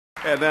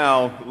And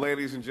now,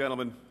 ladies and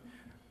gentlemen,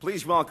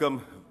 please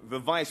welcome the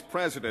Vice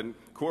President,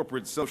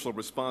 Corporate Social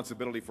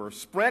Responsibility for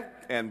Sprint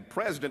and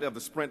President of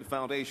the Sprint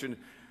Foundation,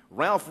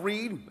 Ralph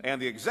Reid,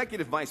 and the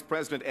Executive Vice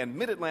President and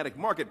Mid-Atlantic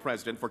Market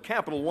President for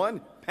Capital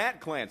One, Pat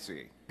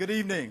Clancy. Good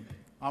evening.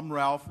 I'm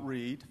Ralph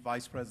Reid,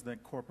 Vice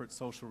President, Corporate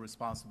Social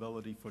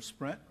Responsibility for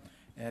Sprint,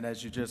 and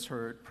as you just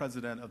heard,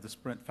 President of the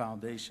Sprint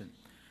Foundation.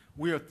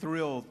 We are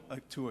thrilled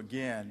to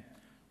again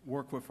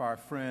work with our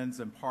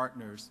friends and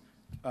partners,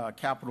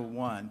 Capital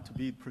One, to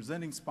be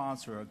presenting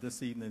sponsor of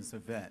this evening's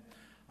event,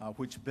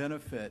 which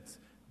benefits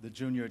the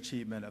junior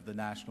achievement of the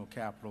National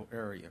Capital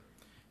Area.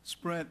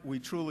 Sprint, we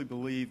truly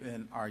believe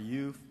in our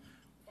youth,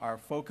 our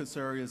focus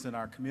areas in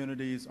our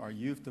communities, our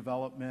youth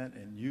development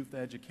and youth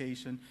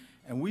education,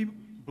 and we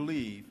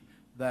believe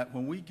that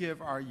when we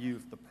give our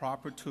youth the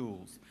proper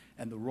tools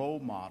and the role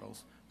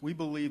models, we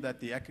believe that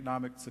the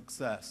economic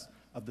success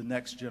of the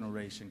next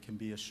generation can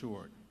be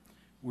assured.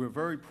 We're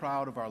very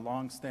proud of our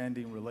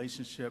long-standing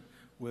relationship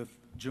with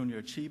junior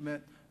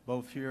achievement,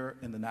 both here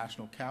in the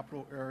National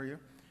Capital Area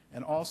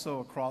and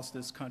also across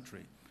this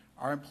country.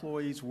 Our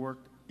employees work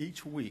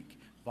each week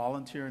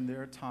volunteering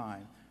their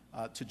time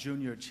to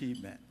junior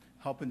achievement,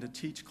 helping to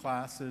teach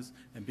classes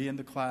and be in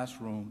the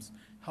classrooms,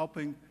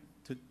 helping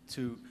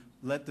to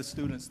let the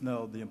students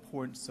know the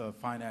importance of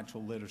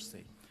financial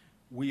literacy.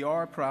 We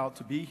are proud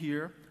to be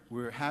here.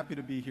 We're happy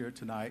to be here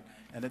tonight.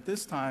 And at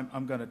this time,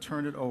 I'm going to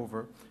turn it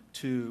over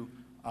to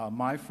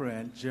my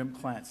friend, Jim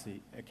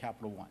Clancy at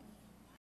Capital One.